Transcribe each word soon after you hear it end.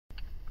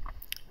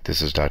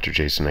This is Dr.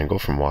 Jason Engel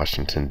from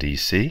Washington,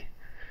 D.C.,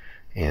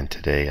 and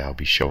today I'll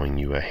be showing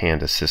you a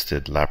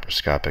hand-assisted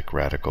laparoscopic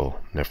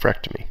radical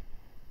nephrectomy.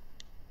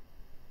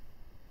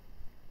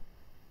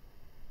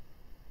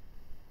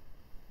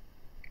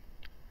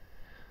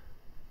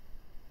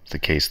 The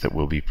case that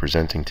we'll be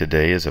presenting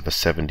today is of a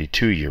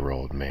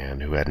 72-year-old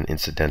man who had an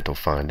incidental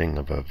finding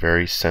of a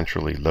very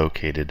centrally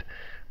located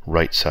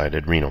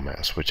right-sided renal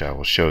mass, which I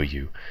will show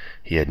you.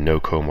 He had no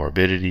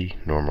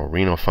comorbidity, normal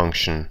renal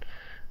function,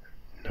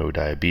 no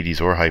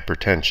diabetes or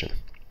hypertension.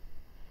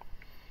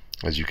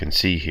 As you can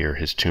see here,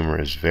 his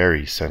tumor is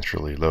very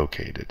centrally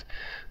located.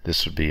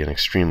 This would be an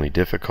extremely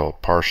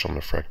difficult partial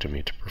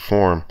nephrectomy to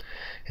perform,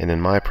 and in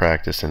my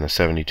practice, in a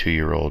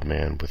 72-year-old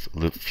man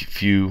with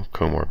few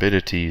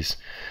comorbidities,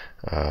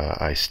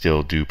 I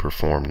still do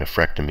perform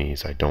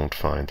nephrectomies. I don't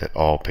find that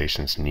all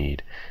patients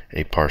need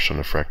a partial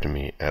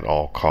nephrectomy at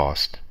all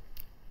cost.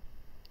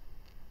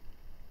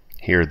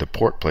 Here, the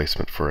port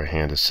placement for a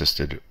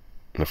hand-assisted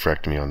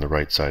nephrectomy on the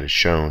right side is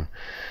shown.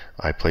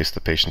 I place the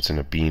patients in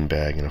a bean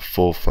bag in a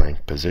full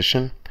flank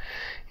position,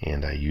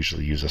 and I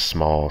usually use a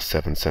small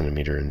 7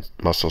 centimeter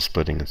muscle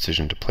splitting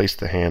incision to place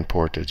the hand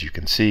port. As you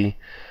can see,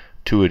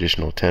 2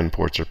 additional 10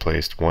 ports are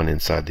placed, one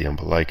inside the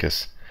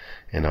umbilicus,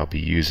 and I'll be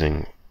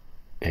using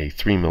a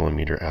 3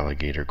 millimeter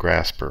alligator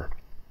grasper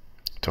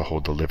to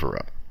hold the liver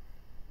up.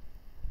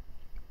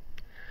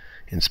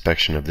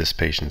 Inspection of this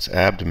patient's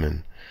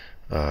abdomen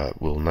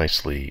will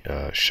nicely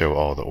show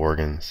all the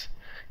organs.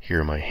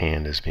 Here my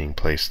hand is being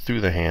placed through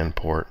the hand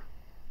port.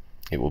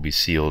 It will be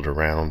sealed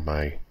around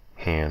my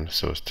hand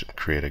so as to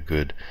create a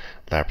good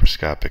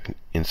laparoscopic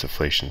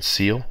insufflation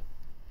seal.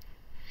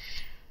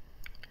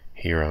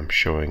 Here I'm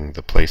showing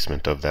the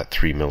placement of that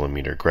 3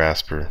 millimeter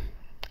grasper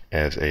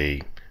as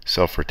a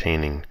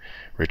self-retaining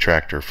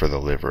retractor for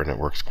the liver, and it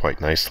works quite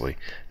nicely.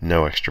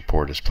 No extra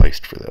port is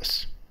placed for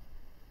this.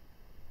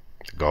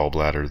 The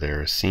gallbladder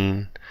there is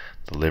seen,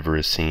 the liver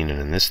is seen,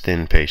 and in this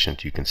thin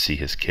patient you can see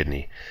his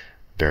kidney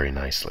very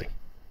nicely.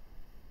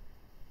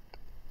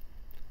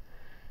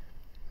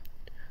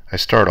 I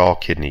start all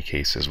kidney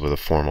cases with a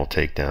formal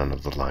takedown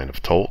of the line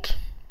of Tolt.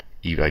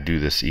 I do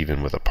this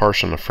even with a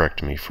partial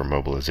nephrectomy for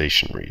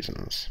mobilization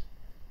reasons.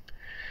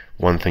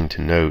 One thing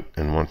to note,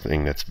 and one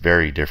thing that's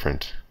very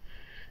different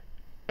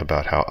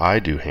about how I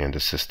do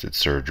hand-assisted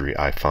surgery,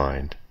 I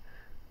find,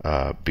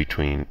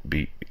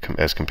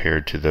 as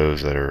compared to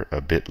those that are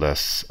a bit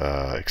less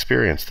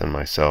experienced than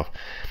myself,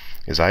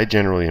 is I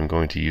generally am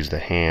going to use the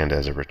hand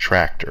as a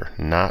retractor,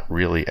 not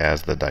really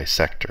as the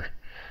dissector.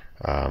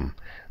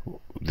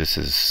 This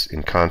is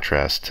in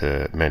contrast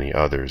to many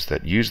others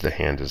that use the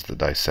hand as the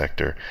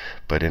dissector,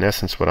 but in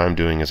essence what I'm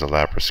doing is a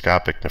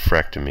laparoscopic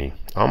nephrectomy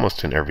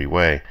almost in every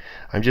way.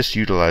 I'm just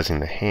utilizing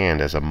the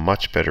hand as a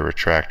much better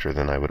retractor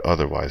than I would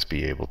otherwise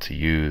be able to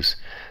use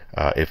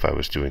if I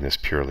was doing this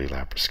purely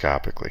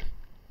laparoscopically.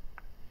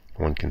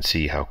 One can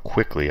see how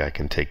quickly I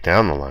can take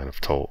down the line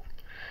of Tolt.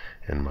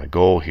 And my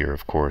goal here,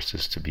 of course,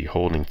 is to be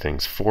holding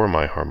things for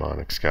my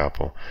harmonic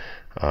scalpel,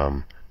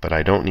 but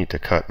I don't need to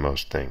cut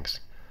most things.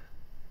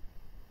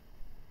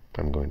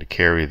 I'm going to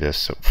carry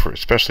this,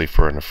 especially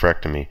for a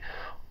nephrectomy,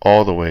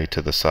 all the way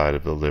to the side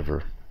of the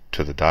liver,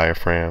 to the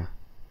diaphragm,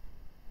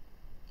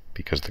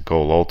 because the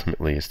goal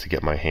ultimately is to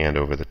get my hand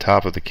over the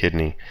top of the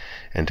kidney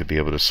and to be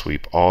able to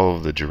sweep all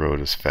of the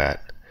Gerota's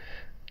fat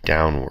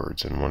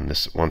downwards. And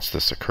once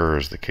this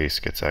occurs, the case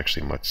gets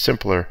actually much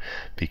simpler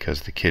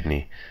because the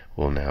kidney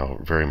will now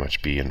very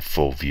much be in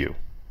full view.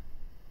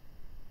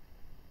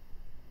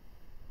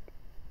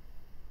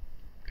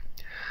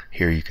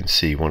 Here you can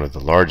see one of the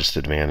largest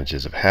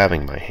advantages of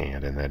having my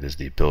hand, and that is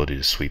the ability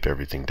to sweep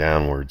everything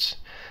downwards.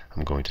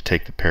 I'm going to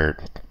take the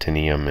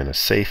peritoneum in a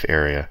safe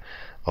area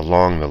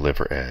along the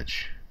liver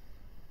edge,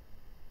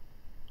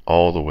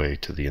 all the way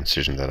to the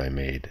incision that I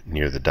made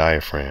near the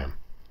diaphragm.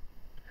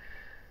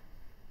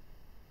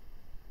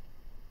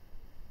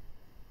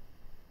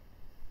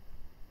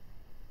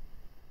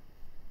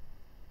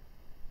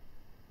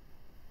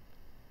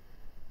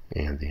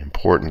 And the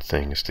important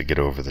thing is to get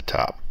over the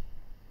top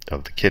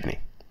of the kidney.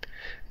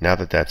 Now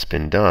that that's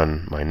been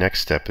done, my next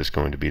step is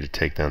going to be to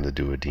take down the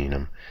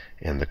duodenum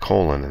and the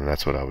colon, and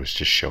that's what I was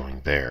just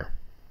showing there.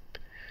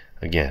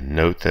 Again,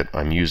 note that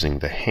I'm using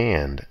the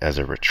hand as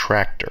a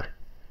retractor.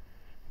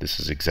 This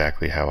is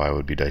exactly how I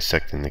would be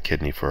dissecting the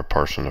kidney for a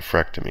partial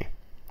nephrectomy.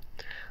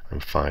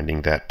 I'm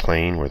finding that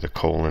plane where the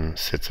colon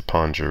sits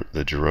upon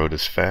the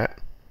Gerota's fat,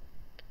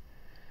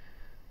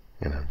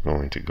 and I'm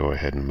going to go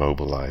ahead and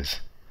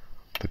mobilize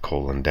the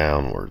colon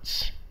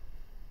downwards.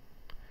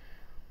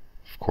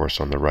 Of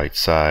course, on the right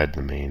side,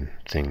 the main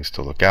things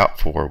to look out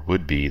for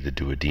would be the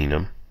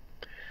duodenum.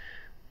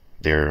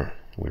 There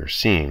we're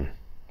seeing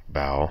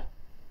bowel,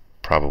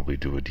 probably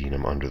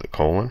duodenum under the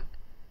colon.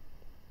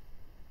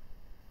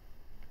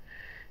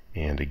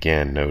 And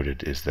again,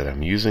 noted is that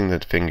I'm using the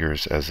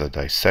fingers as a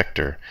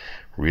dissector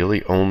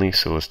really only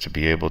so as to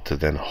be able to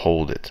then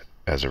hold it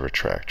as a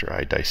retractor.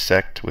 I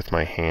dissect with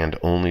my hand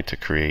only to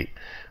create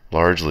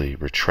largely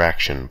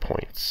retraction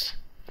points.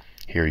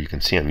 Here you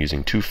can see I'm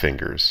using 2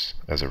 fingers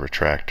as a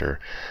retractor.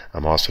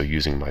 I'm also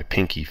using my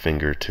pinky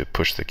finger to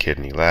push the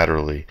kidney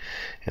laterally,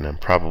 and I'm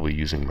probably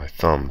using my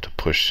thumb to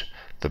push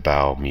the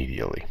bowel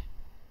medially.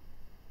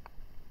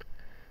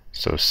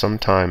 So some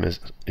time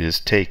is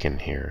taken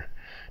here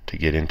to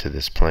get into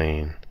this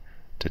plane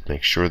to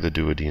make sure the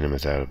duodenum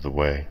is out of the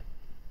way.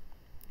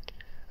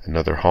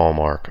 Another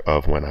hallmark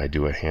of when I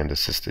do a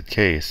hand-assisted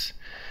case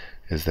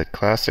is that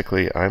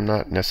classically I'm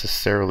not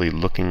necessarily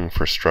looking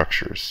for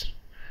structures.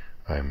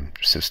 I'm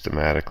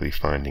systematically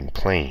finding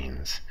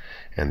planes,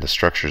 and the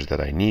structures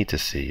that I need to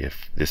see,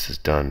 if this is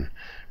done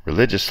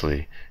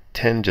religiously,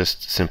 tend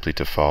just simply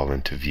to fall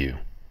into view.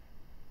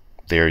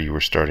 There you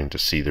are starting to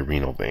see the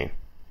renal vein.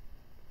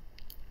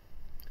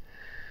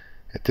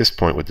 At this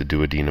point, with the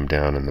duodenum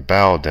down and the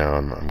bowel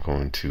down, I'm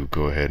going to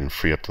go ahead and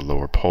free up the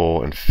lower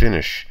pole and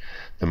finish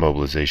the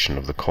mobilization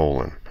of the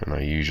colon. And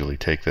I usually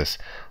take this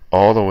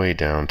all the way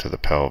down to the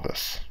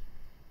pelvis.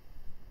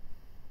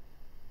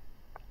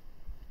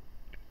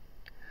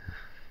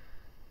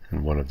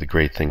 And one of the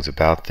great things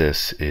about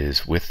this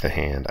is with the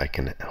hand I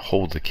can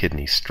hold the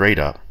kidney straight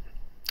up.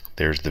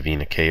 There's the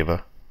vena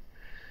cava.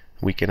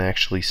 We can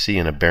actually see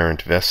an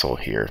aberrant vessel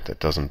here that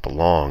doesn't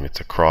belong.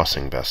 It's a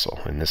crossing vessel,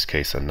 in this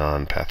case a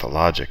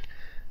non-pathologic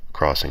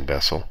crossing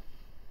vessel.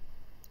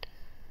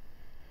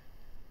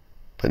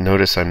 But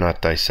notice I'm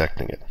not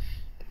dissecting it.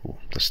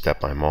 The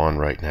step I'm on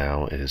right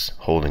now is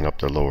holding up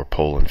the lower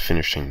pole and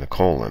finishing the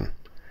colon,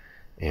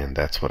 and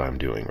that's what I'm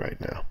doing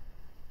right now.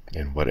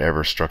 And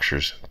whatever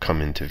structures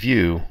come into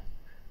view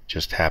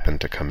just happen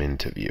to come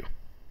into view.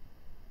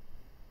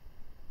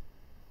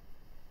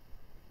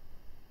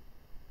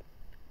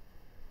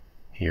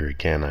 Here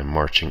again I'm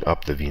marching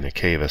up the vena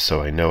cava,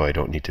 so I know I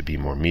don't need to be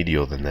more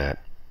medial than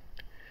that.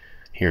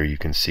 Here you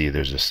can see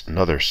there's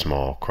another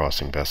small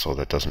crossing vessel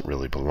that doesn't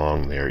really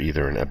belong there,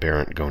 either an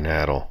aberrant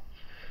gonadal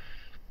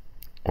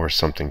or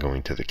something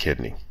going to the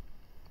kidney.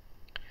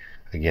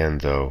 Again,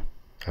 though,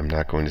 I'm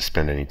not going to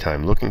spend any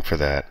time looking for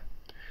that.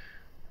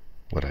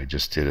 What I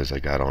just did is I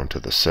got onto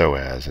the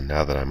psoas, and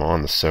now that I'm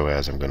on the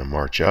psoas, I'm going to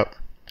march up.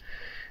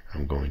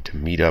 I'm going to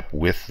meet up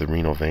with the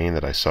renal vein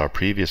that I saw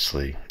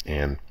previously,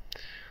 and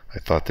I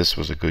thought this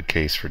was a good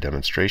case for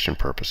demonstration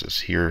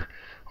purposes. Here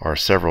are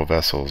several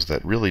vessels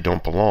that really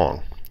don't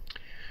belong.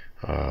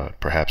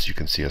 Perhaps you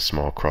can see a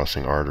small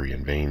crossing artery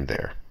and vein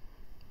there.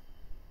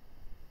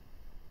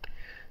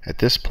 At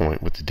this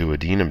point, with the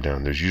duodenum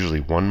down, there's usually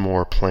one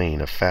more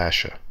plane of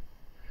fascia,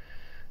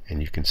 and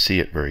you can see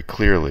it very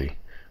clearly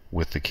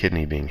with the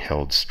kidney being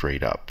held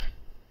straight up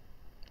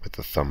with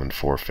the thumb and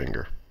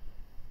forefinger.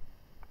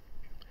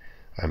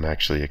 I'm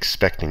actually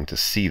expecting to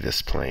see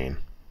this plane,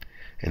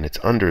 and it's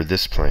under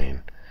this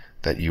plane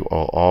that you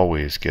will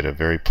always get a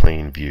very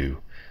plain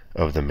view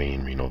of the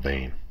main renal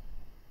vein.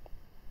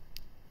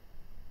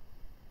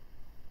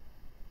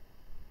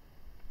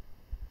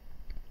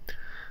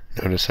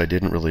 Notice I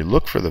didn't really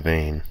look for the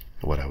vein.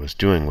 What I was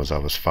doing was I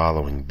was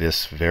following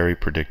this very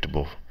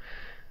predictable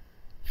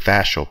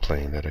fascial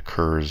plane that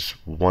occurs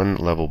one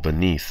level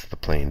beneath the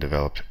plane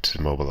developed to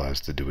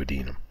mobilize the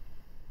duodenum.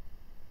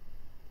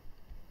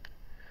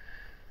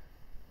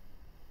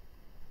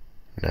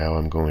 Now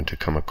I'm going to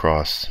come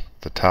across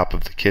the top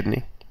of the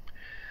kidney.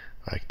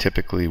 I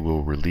typically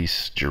will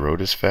release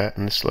Gerota's fat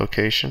in this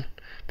location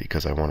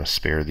because I want to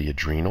spare the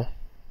adrenal.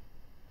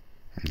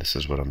 And this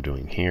is what I'm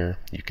doing here.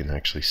 You can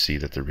actually see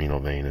that the renal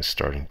vein is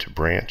starting to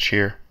branch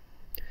here.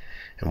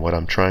 And what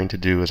I'm trying to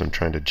do is I'm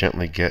trying to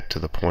gently get to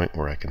the point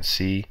where I can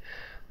see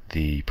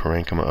the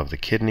parenchyma of the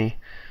kidney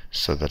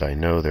so that I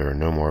know there are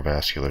no more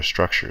vascular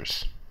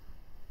structures.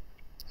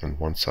 And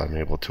once I'm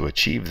able to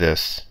achieve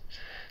this,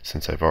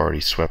 since I've already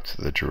swept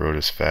the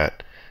Gerota's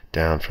fat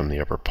down from the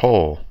upper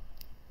pole,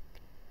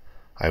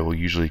 I will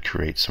usually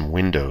create some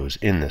windows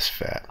in this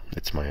fat.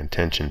 It's my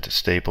intention to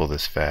staple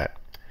this fat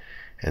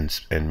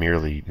and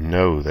merely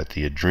know that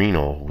the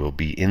adrenal will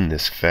be in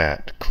this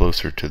fat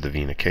closer to the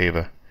vena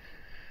cava.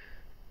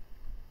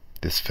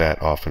 This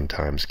fat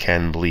oftentimes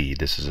can bleed.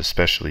 This is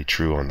especially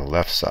true on the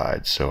left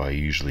side, so I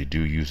usually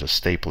do use a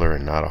stapler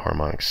and not a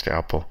harmonic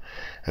scalpel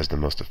as the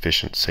most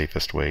efficient,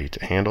 safest way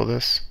to handle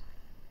this.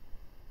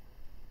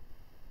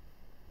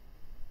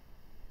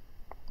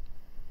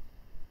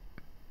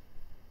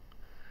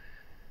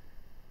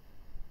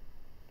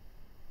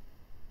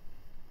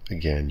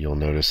 Again, you'll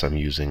notice I'm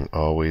using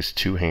always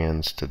 2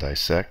 hands to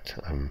dissect.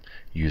 I'm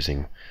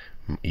using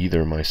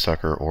either my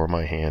sucker or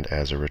my hand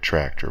as a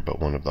retractor, but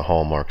one of the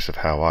hallmarks of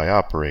how I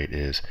operate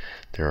is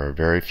there are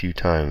very few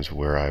times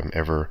where I'm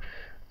ever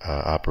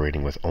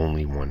operating with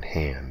only one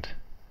hand.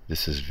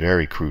 This is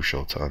very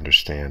crucial to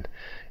understand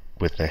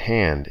with the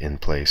hand in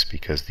place,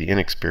 because the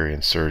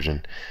inexperienced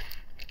surgeon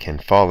can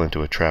fall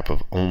into a trap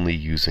of only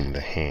using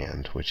the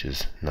hand, which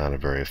is not a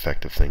very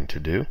effective thing to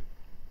do.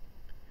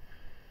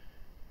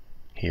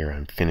 Here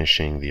I'm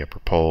finishing the upper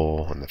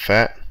pole and the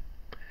fat.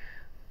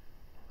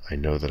 I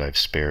know that I've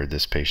spared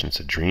this patient's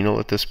adrenal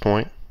at this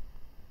point.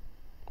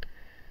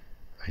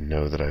 I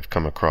know that I've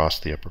come across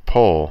the upper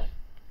pole,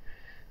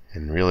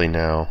 and really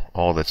now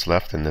all that's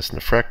left in this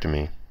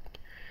nephrectomy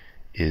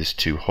is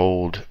to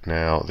hold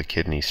now the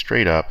kidney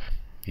straight up.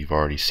 You've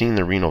already seen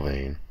the renal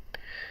vein,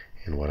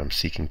 and what I'm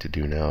seeking to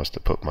do now is to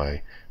put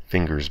my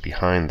fingers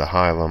behind the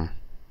hilum,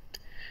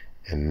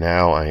 and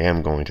now I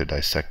am going to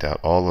dissect out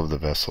all of the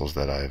vessels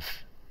that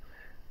I've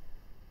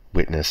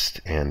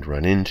witnessed and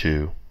run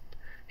into.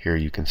 Here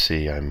you can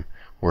see I'm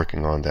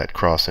working on that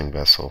crossing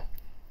vessel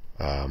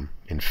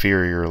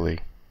inferiorly,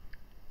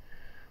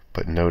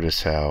 but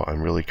notice how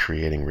I'm really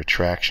creating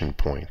retraction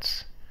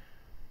points.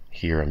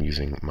 Here I'm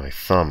using my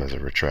thumb as a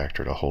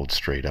retractor to hold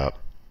straight up.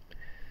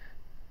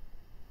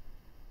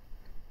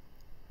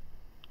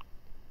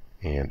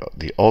 And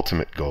the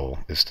ultimate goal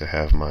is to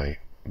have my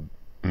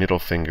middle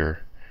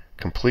finger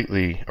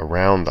completely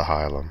around the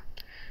hilum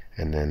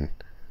and then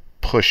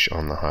push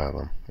on the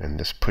hilum, and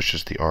this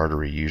pushes the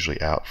artery usually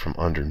out from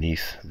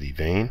underneath the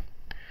vein,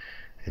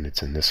 and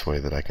it's in this way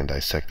that I can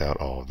dissect out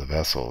all of the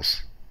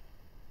vessels.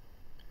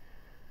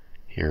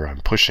 Here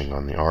I'm pushing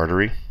on the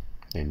artery,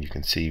 and you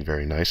can see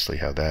very nicely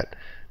how that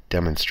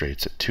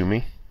demonstrates it to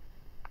me.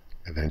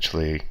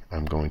 Eventually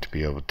I'm going to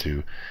be able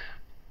to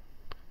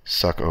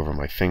suck over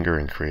my finger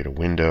and create a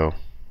window.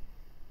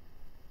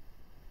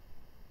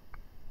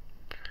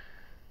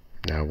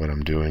 Now what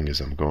I'm doing is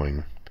I'm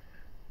going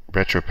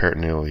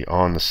retroperitoneally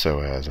on the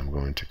psoas. I'm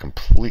going to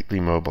completely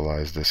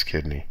mobilize this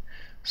kidney,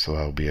 so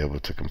I'll be able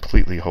to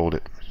completely hold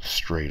it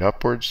straight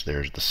upwards.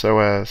 There's the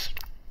psoas.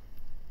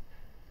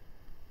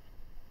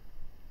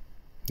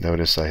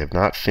 Notice I have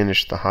not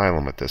finished the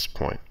hilum at this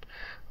point.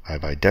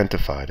 I've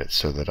identified it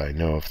so that I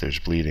know if there's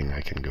bleeding I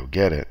can go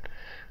get it.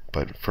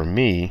 But for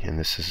me, and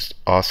this is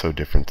also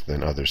different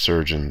than other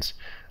surgeons,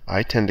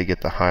 I tend to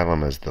get the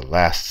hilum as the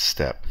last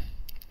step.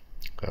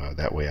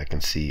 That way I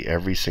can see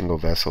every single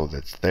vessel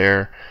that's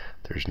there.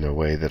 There's no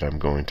way that I'm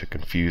going to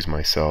confuse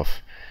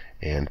myself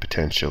and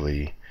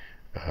potentially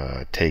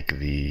take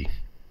the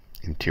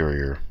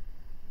inferior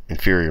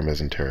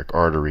mesenteric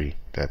artery.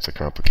 That's a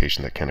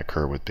complication that can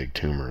occur with big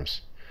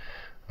tumors.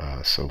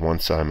 So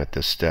once I'm at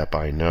this step,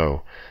 I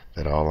know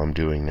that all I'm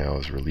doing now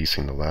is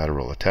releasing the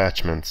lateral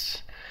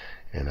attachments,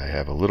 and I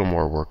have a little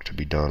more work to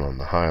be done on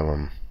the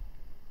hilum.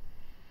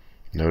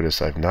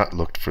 Notice I've not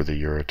looked for the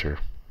ureter.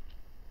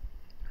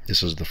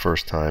 This is the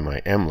first time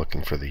I am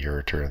looking for the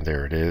ureter, and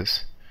there it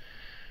is.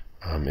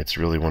 It's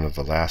really one of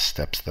the last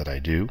steps that I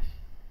do.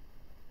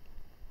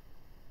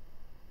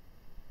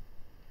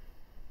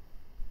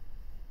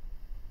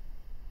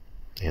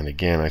 And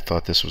again, I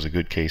thought this was a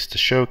good case to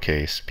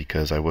showcase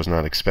because I was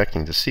not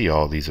expecting to see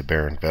all these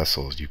aberrant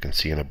vessels. You can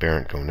see an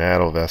aberrant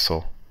gonadal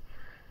vessel.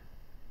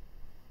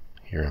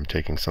 Here I'm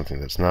taking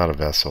something that's not a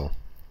vessel,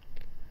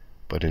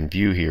 but in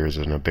view here is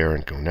an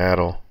aberrant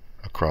gonadal,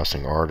 a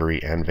crossing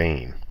artery, and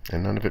vein,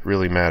 and none of it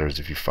really matters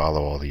if you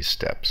follow all these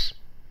steps.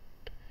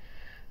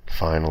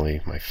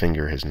 Finally, my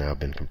finger has now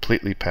been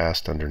completely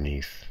passed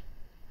underneath,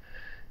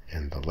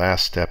 and the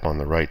last step on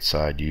the right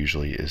side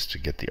usually is to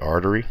get the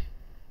artery,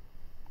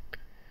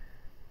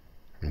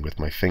 and with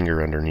my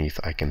finger underneath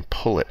I can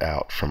pull it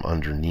out from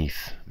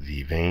underneath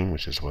the vein,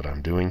 which is what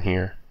I'm doing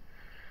here.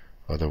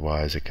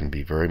 Otherwise it can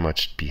be very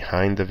much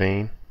behind the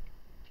vein.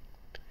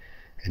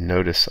 And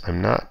notice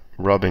I'm not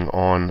rubbing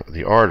on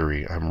the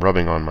artery, I'm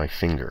rubbing on my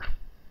finger.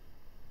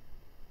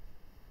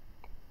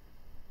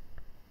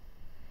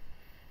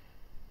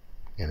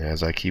 And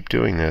as I keep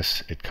doing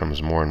this, it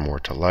comes more and more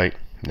to light.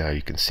 Now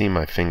you can see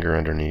my finger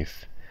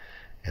underneath,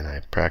 and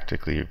I'm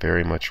practically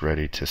very much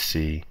ready to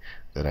see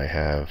that I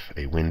have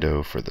a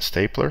window for the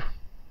stapler.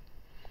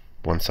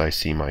 Once I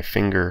see my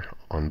finger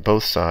on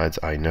both sides,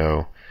 I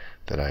know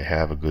that I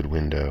have a good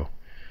window,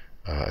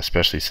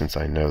 especially since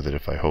I know that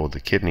if I hold the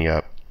kidney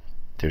up,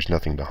 there's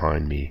nothing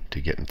behind me to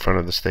get in front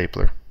of the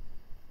stapler.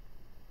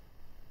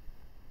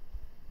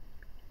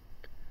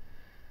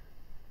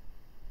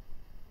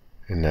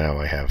 And now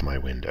I have my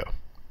window,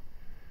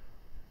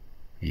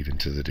 even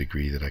to the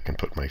degree that I can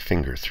put my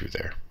finger through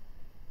there.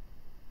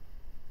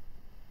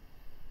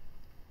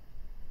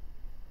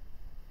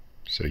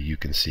 So you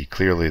can see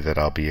clearly that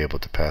I'll be able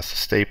to pass the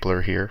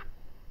stapler here.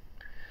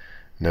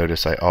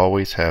 Notice I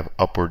always have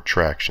upward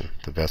traction.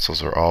 The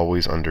vessels are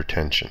always under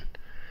tension.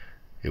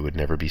 It would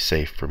never be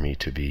safe for me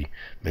to be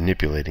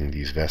manipulating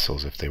these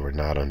vessels if they were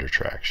not under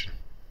traction.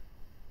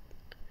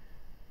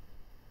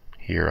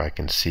 Here I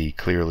can see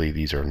clearly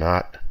these are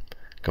not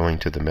going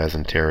to the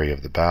mesentery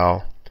of the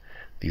bowel.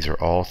 These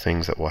are all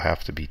things that will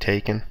have to be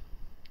taken.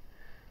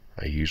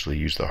 I usually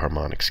use the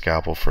harmonic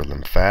scalpel for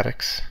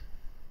lymphatics.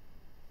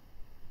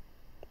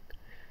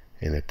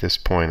 And at this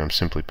point I'm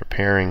simply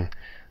preparing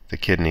the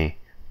kidney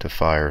to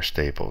fire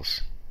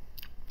staples.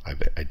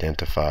 I've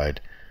identified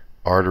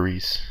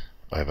arteries,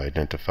 I've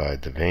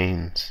identified the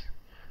veins.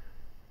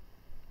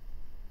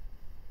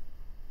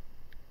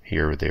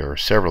 Here there are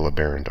several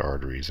aberrant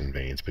arteries and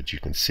veins, but you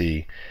can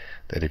see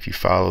that if you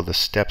follow the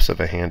steps of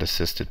a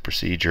hand-assisted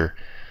procedure,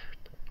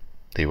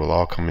 they will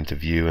all come into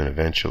view and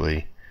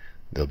eventually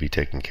they'll be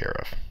taken care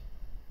of.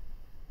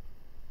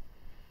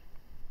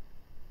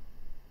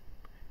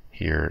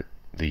 Here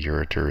the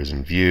ureter is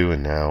in view,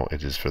 and now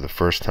it is for the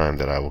first time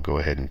that I will go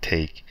ahead and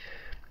take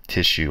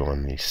tissue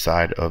on the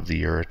side of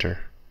the ureter,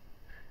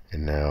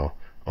 and now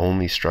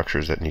only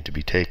structures that need to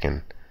be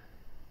taken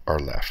are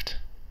left.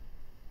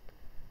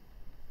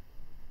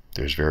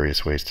 There's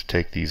various ways to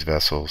take these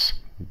vessels.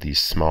 These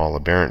small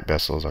aberrant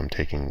vessels I'm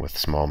taking with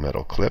small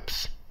metal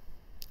clips.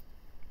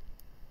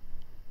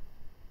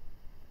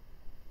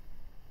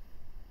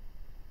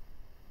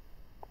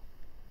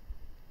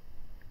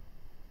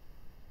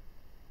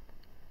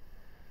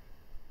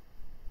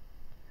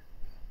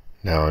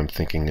 Now I'm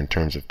thinking in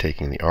terms of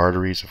taking the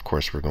arteries. Of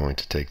course, we're going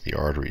to take the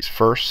arteries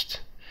first,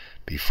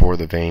 before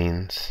the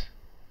veins.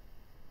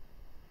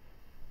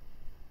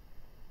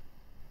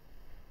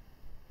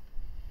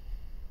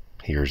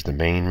 Here's the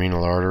main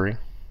renal artery.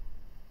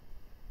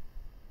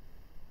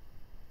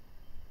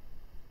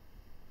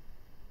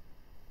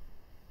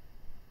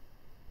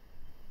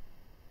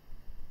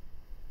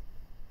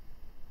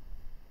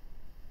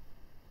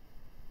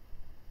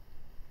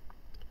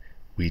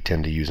 We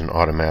tend to use an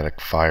automatic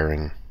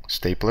firing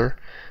stapler,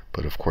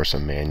 but of course a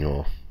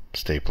manual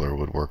stapler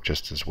would work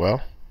just as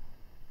well.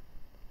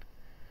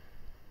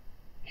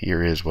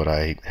 Here is what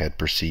I had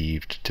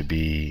perceived to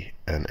be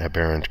an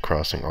aberrant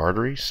crossing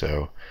artery,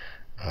 so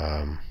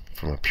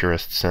from a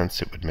purist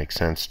sense it would make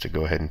sense to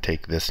go ahead and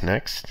take this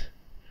next.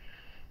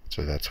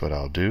 So that's what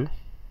I'll do.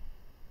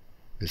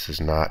 This is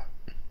not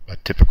a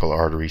typical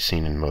artery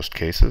seen in most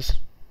cases,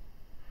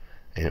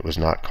 and it was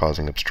not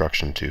causing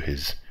obstruction to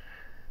his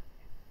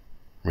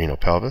renal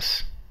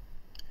pelvis.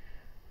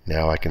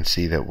 Now I can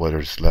see that what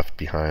is left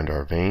behind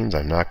are veins.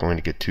 I'm not going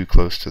to get too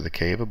close to the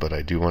cava, but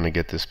I do want to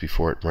get this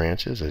before it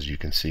branches, as you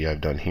can see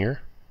I've done here.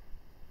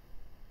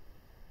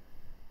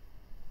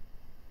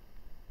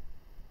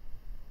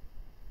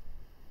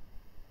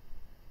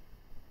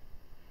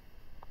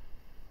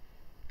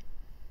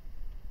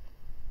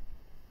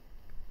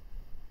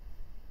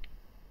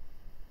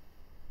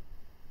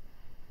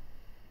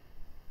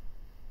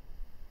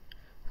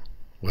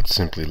 What's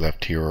simply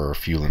left here are a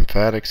few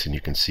lymphatics, and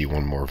you can see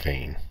one more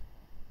vein.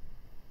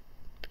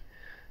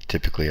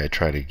 Typically I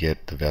try to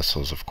get the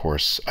vessels, of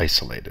course,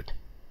 isolated.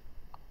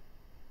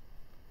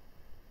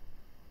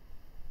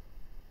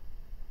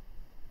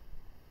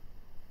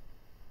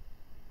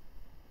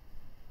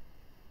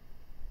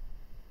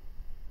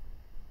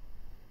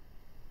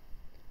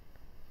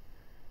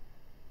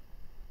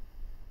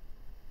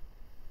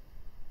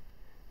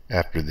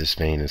 After this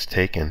vein is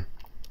taken,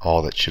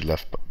 all that should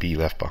be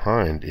left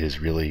behind is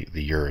really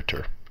the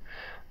ureter.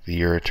 The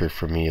ureter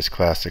for me is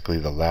classically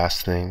the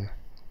last thing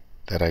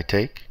that I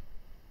take.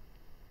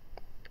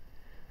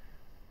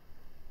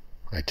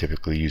 I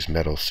typically use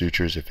metal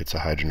sutures. If it's a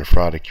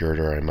hydronephrotic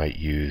ureter, I might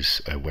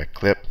use a wet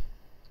clip.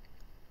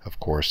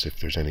 Of course, if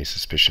there's any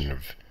suspicion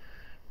of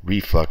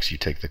reflux, you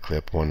take the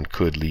clip. One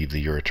could leave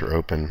the ureter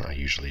open. I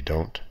usually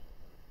don't.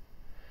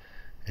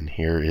 And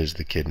here is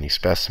the kidney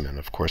specimen.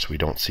 Of course, we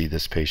don't see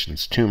this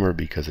patient's tumor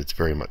because it's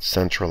very much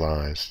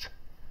centralized.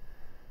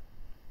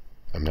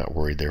 I'm not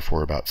worried,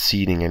 therefore, about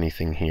seeding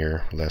anything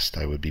here, lest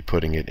I would be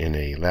putting it in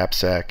a lap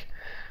sack.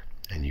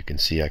 And you can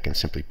see I can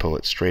simply pull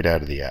it straight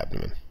out of the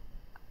abdomen.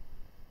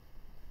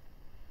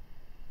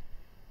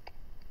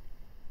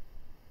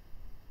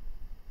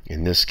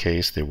 In this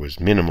case, there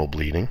was minimal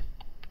bleeding,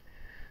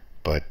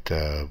 but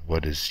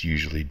what is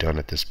usually done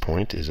at this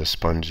point is a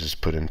sponge is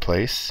put in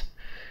place,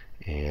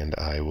 and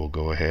I will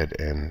go ahead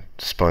and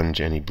sponge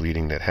any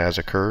bleeding that has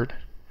occurred.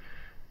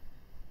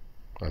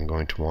 I'm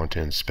going to want to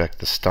inspect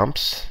the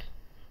stumps.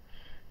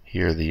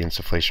 Here the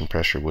insufflation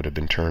pressure would have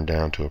been turned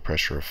down to a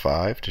pressure of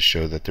 5 to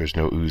show that there's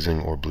no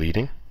oozing or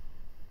bleeding.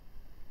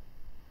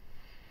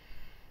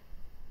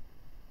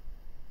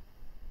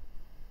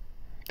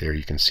 There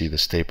you can see the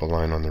staple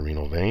line on the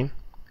renal vein.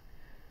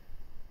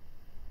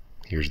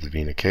 Here's the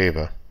vena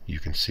cava. You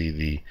can see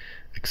the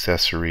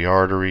accessory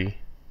artery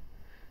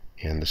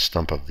and the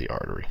stump of the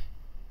artery.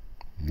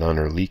 None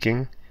are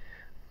leaking.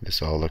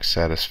 This all looks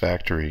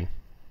satisfactory.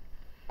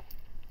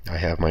 I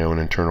have my own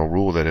internal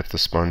rule that if the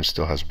sponge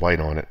still has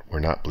white on it, we're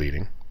not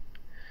bleeding.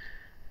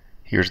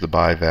 Here's the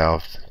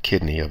bivalve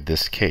kidney of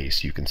this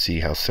case. You can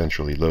see how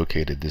centrally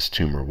located this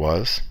tumor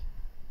was.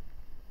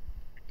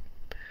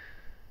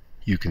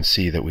 You can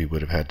see that we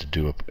would have had to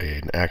do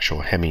an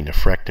actual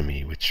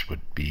hemi-nephrectomy, which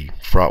would be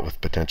fraught with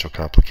potential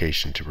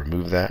complication to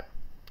remove that.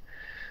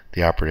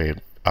 The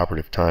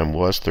operative time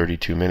was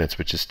 32 minutes,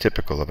 which is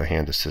typical of a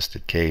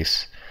hand-assisted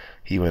case.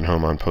 He went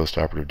home on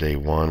post-operative day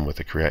 1 with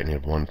a creatinine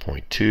of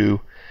 1.2.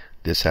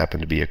 This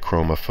happened to be a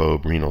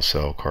chromophobe renal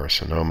cell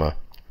carcinoma,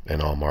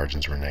 and all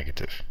margins were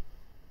negative.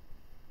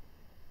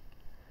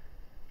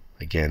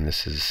 Again,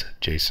 this is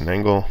Jason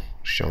Engel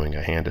showing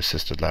a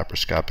hand-assisted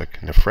laparoscopic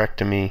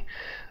nephrectomy,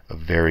 a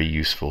very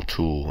useful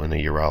tool in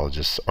a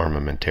urologist's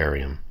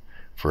armamentarium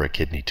for a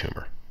kidney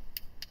tumor.